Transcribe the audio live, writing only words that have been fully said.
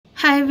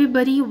Hi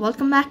everybody,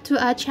 welcome back to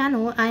our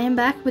channel. I am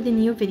back with a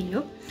new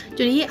video.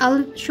 Today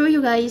I'll show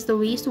you guys the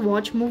ways to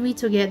watch movie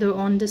together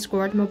on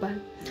Discord mobile.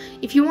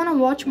 If you want to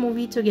watch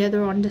movie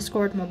together on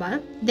Discord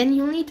mobile, then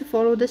you'll need to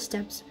follow the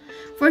steps.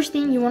 First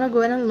thing, you want to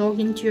go ahead and log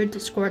into your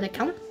Discord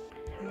account.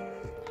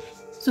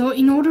 So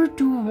in order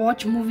to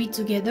watch movie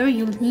together,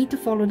 you'll need to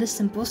follow the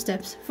simple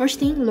steps. First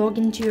thing, log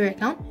into your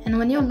account, and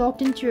when you're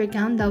logged into your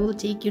account, that will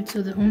take you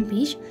to the home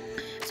page.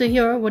 So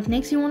here, what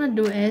next you want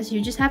to do is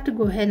you just have to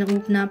go ahead and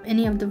open up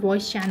any of the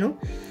voice channel,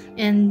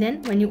 and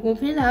then when you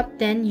open it up,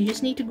 then you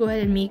just need to go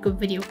ahead and make a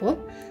video call,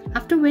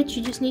 after which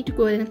you just need to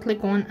go ahead and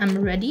click on I'm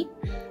ready,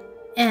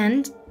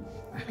 and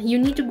you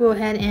need to go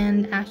ahead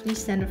and actually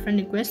send a friend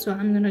request. So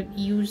I'm gonna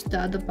use the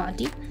other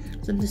party,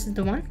 so this is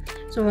the one.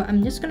 So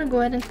I'm just gonna go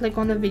ahead and click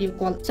on the video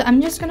call. So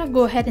I'm just gonna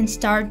go ahead and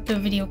start the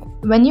video call.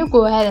 When you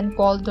go ahead and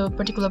call the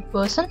particular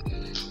person,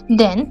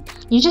 then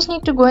you just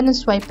need to go ahead and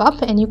swipe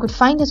up, and you could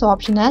find this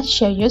option as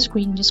share your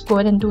screen. Just go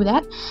ahead and do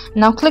that.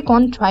 Now click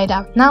on try it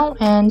out now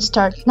and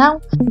start now.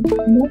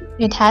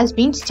 It has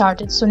been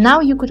started. So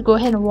now you could go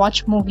ahead and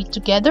watch movie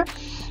together.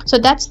 So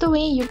that's the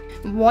way you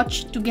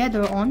watch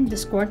together on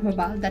Discord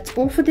mobile. That's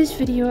all for this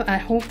video. I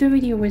hope the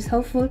video was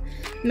helpful.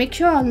 Make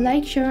sure to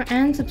like, share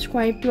and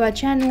subscribe to our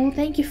channel.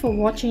 Thank you for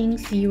watching.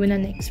 See you in the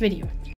next video.